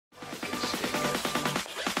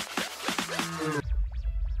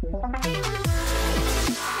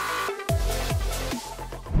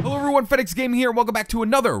Hello everyone, FedEx Gaming here. Welcome back to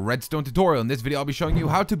another Redstone tutorial. In this video, I'll be showing you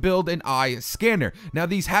how to build an eye scanner. Now,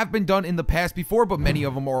 these have been done in the past before, but many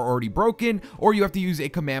of them are already broken, or you have to use a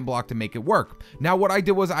command block to make it work. Now, what I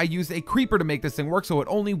did was I used a creeper to make this thing work, so it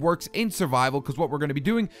only works in survival, because what we're going to be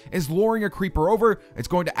doing is luring a creeper over. It's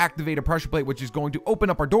going to activate a pressure plate, which is going to open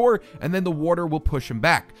up our door, and then the water will push him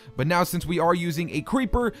back. But now, since we are using a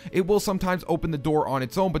creeper, it will sometimes open the door on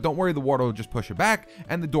its own, but don't worry, the water will just push it back,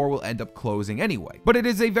 and the door will end up closing anyway. But it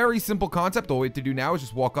is a very simple concept. All we have to do now is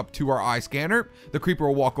just walk up to our eye scanner. The creeper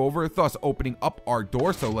will walk over, thus opening up our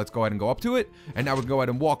door. So let's go ahead and go up to it. And now we can go ahead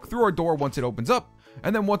and walk through our door once it opens up.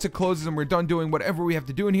 And then once it closes and we're done doing whatever we have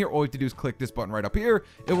to do in here, all we have to do is click this button right up here.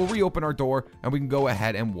 It will reopen our door and we can go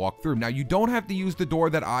ahead and walk through. Now, you don't have to use the door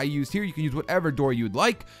that I used here. You can use whatever door you'd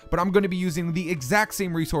like, but I'm going to be using the exact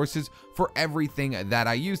same resources for everything that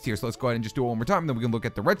I used here. So let's go ahead and just do it one more time. Then we can look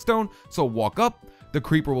at the redstone. So walk up, the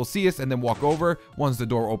creeper will see us and then walk over. Once the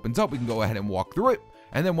door opens up, we can go ahead and walk through it.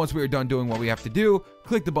 And then once we are done doing what we have to do,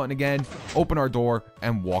 click the button again, open our door,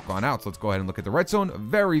 and walk on out. So let's go ahead and look at the redstone.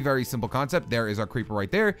 Very, very simple concept. There is our creeper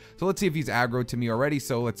right there. So let's see if he's aggroed to me already.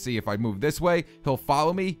 So let's see if I move this way, he'll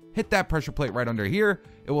follow me, hit that pressure plate right under here.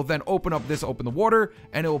 It will then open the water,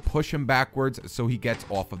 and it will push him backwards so he gets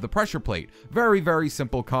off of the pressure plate. Very, very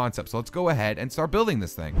simple concept. So let's go ahead and start building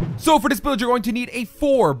this thing. So for this build, you're going to need a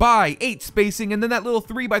 4x8 spacing, and then that little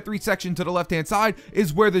 3x3 section to the left-hand side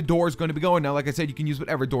is where the door is going to be going. Now, like I said, you can use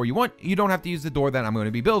whatever door you want. You don't have to use the door that I'm going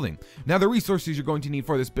to be building. Now, the resources you're going to need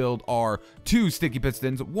for this build are 2 sticky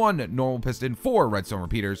pistons, 1 normal piston, 4 redstone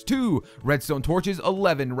repeaters, 2 redstone torches,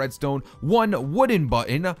 11 redstone, 1 wooden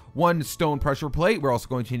button, 1 stone pressure plate. We're also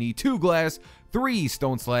going to need 2 glass, 3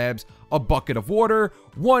 stone slabs, a bucket of water,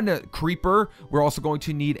 1 creeper. We're also going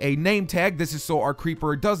to need a name tag. This is so our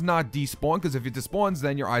creeper does not despawn, because if it despawns,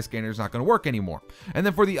 then your eye scanner is not going to work anymore. And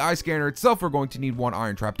then for the eye scanner itself, we're going to need 1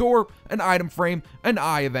 iron trap door, an item frame, an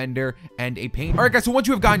eye of ender, and a paint. All right, guys, so once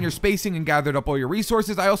you have gotten your spacing and gathered up all your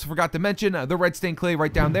resources, I also forgot to mention the red stained clay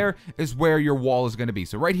right down there is where your wall is going to be.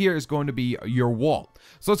 So right here is going to be your wall.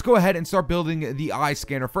 So let's go ahead and start building the eye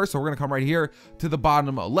scanner first. So we're going to come right here to the bottom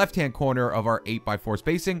left-hand corner of our 8x4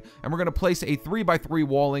 spacing, and we're going to place a 3x3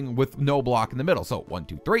 walling with no block in the middle. So 1,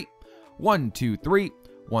 2, 3, 1, 2, 3,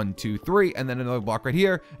 1, 2, 3, and then another block right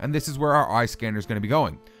here, and this is where our eye scanner is going to be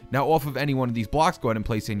going. Now, off of any one of these blocks, go ahead and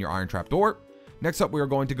place in your iron trap door. Next up, we are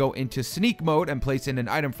going to go into sneak mode and place in an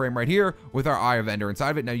item frame right here with our eye of ender inside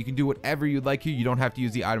of it. Now, you can do whatever you'd like here. You don't have to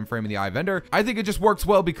use the item frame and the eye of ender. I think it just works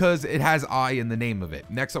well because it has eye in the name of it.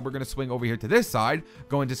 Next up, we're going to swing over here to this side,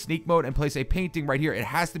 go into sneak mode and place a painting right here. It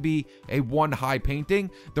has to be a 1 high painting.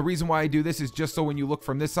 The reason why I do this is just so when you look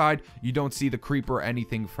from this side, you don't see the creeper or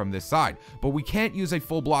anything from this side. But we can't use a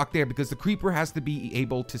full block there because the creeper has to be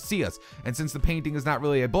able to see us. And since the painting is not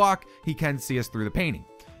really a block, he can see us through the painting.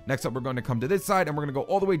 Next up, we're going to come to this side, and we're going to go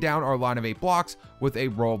all the way down our line of 8 blocks with a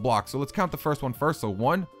row of blocks. So let's count the first one first. So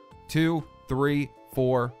 1, 2, 3,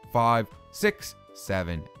 4, 5, 6,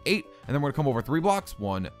 7, 8. And then we're going to come over 3 blocks.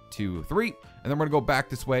 1, 2, 3. And then we're going to go back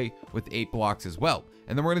this way with 8 blocks as well.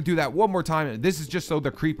 And then we're going to do that one more time. This is just so the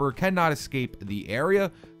creeper cannot escape the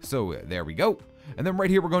area. So there we go. And then right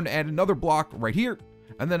here, we're going to add another block right here,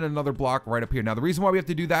 and then another block right up here. Now, the reason why we have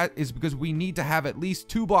to do that is because we need to have at least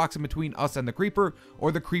 2 blocks in between us and the creeper,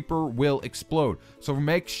 or the creeper will explode. So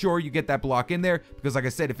make sure you get that block in there, because like I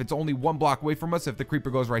said, if it's only 1 block away from us, if the creeper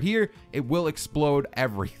goes right here, it will explode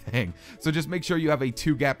everything. So just make sure you have a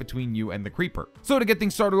 2 gap between you and the creeper. So to get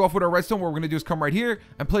things started off with our redstone, what we're going to do is come right here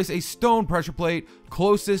and place a stone pressure plate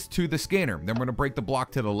closest to the scanner. Then we're going to break the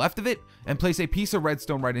block to the left of it and place a piece of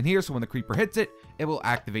redstone right in here, so when the creeper hits it, it will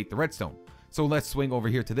activate the redstone. So let's swing over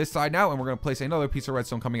here to this side now, and we're going to place another piece of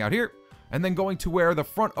redstone coming out here. And then going to where the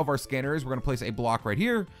front of our scanner is, we're going to place a block right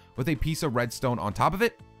here with a piece of redstone on top of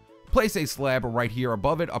it. Place a slab right here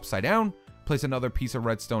above it, upside down. Place another piece of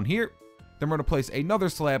redstone here. Then we're going to place another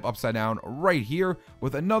slab upside down right here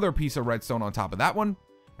with another piece of redstone on top of that one.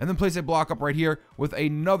 And then place a block up right here with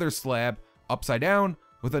another slab upside down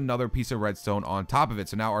with another piece of redstone on top of it.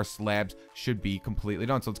 So now our slabs should be completely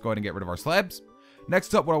done. So let's go ahead and get rid of our slabs.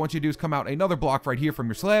 Next up, what I want you to do is come out another block right here from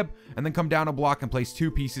your slab, and then come down a block and place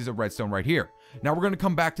 2 pieces of redstone right here. Now we're going to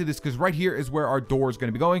come back to this because right here is where our door is going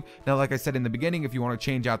to be going. Now, like I said in the beginning, if you want to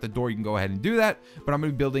change out the door, you can go ahead and do that, but I'm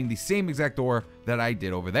going to be building the same exact door that I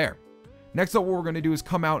did over there. Next up, what we're going to do is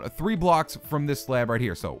come out 3 blocks from this slab right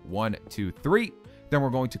here. So 1, 2, 3. Then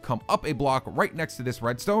we're going to come up a block right next to this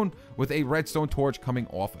redstone with a redstone torch coming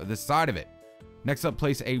off this side of it. Next up,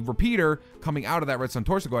 place a repeater coming out of that redstone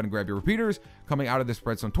torch. So go ahead and grab your repeaters coming out of this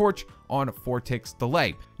redstone torch on 4 ticks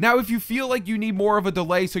delay. Now, if you feel like you need more of a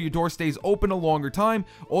delay so your door stays open a longer time,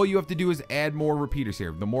 all you have to do is add more repeaters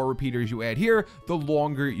here. The more repeaters you add here, the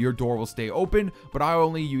longer your door will stay open, but I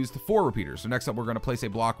only used 4 repeaters. So next up, we're going to place a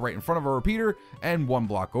block right in front of our repeater and 1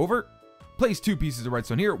 block over. Place 2 pieces of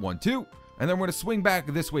redstone here, 1, 2. And then we're going to swing back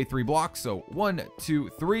this way 3 blocks. So 1, 2,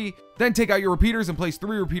 3. Then take out your repeaters and place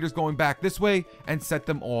 3 repeaters going back this way and set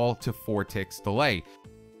them all to 4 ticks delay.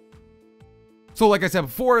 So like I said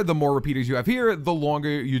before, the more repeaters you have here, the longer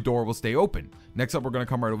your door will stay open. Next up, we're going to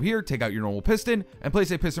come right over here, take out your normal piston and place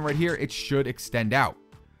a piston right here. It should extend out.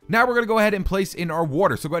 Now we're going to go ahead and place in our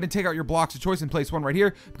water. So go ahead and take out your blocks of choice and place one right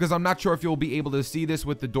here, because I'm not sure if you'll be able to see this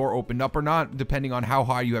with the door opened up or not, depending on how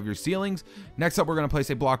high you have your ceilings. Next up, we're going to place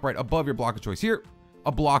a block right above your block of choice here,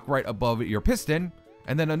 a block right above your piston,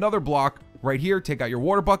 and then another block right here. Take out your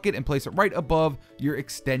water bucket and place it right above your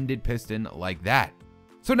extended piston like that.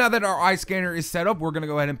 So now that our eye scanner is set up, we're going to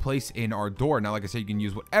go ahead and place in our door. Now, like I said, you can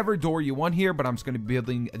use whatever door you want here, but I'm just going to be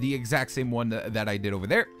building the exact same one that I did over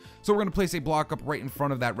there. So we're going to place a block up right in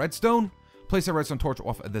front of that redstone, place a redstone torch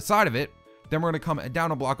off the side of it. Then we're going to come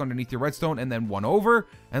down a block underneath your redstone and then 1 over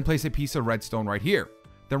and place a piece of redstone right here.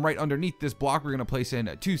 Then right underneath this block, we're going to place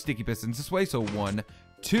in 2 sticky pistons this way. So 1,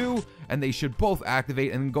 2, and they should both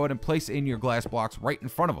activate, and then go ahead and place in your glass blocks right in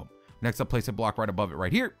front of them. Next up, place a block right above it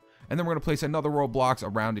right here. And then we're going to place another row of blocks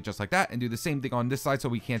around it just like that and do the same thing on this side so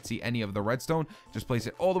we can't see any of the redstone. Just place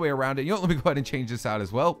it all the way around it. You know, let me go ahead and change this out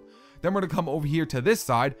as well. Then we're going to come over here to this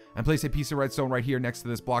side and place a piece of redstone right here next to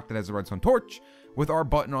this block that has a redstone torch with our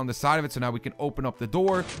button on the side of it. So now we can open up the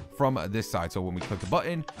door from this side. So when we click the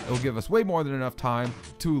button, it will give us way more than enough time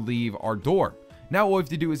to leave our door. Now all we have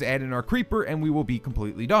to do is add in our creeper and we will be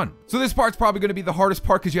completely done. So this part's probably going to be the hardest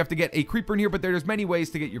part because you have to get a creeper in here, but there's many ways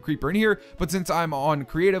to get your creeper in here. But since I'm on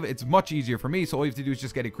creative, it's much easier for me. So all you have to do is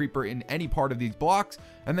just get a creeper in any part of these blocks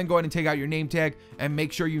and then go ahead and take out your name tag and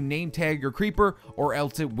make sure you name tag your creeper or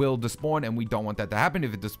else it will despawn, and we don't want that to happen.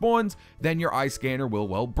 If it despawns, then your eye scanner will,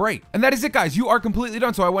 well, break. And that is it, guys. You are completely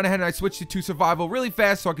done. So I went ahead and I switched it to survival really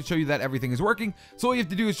fast so I can show you that everything is working. So all you have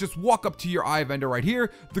to do is just walk up to your eye vendor right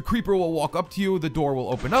here. The creeper will walk up to you. The door will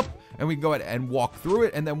open up and we can go ahead and walk through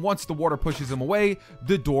it, and then once the water pushes them away,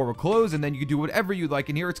 the door will close, and then you can do whatever you like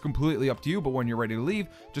in here. It's completely up to you, but when you're ready to leave,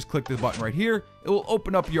 just click this button right here. It will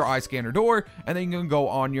open up your eye scanner door, and then you can go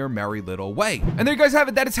on your merry little way. And there you guys have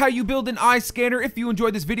it. That is how you build an eye scanner. If you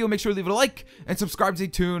enjoyed this video, make sure to leave it a like and subscribe to stay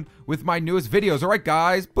tuned with my newest videos. All right,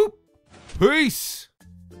 guys. Boop. Peace.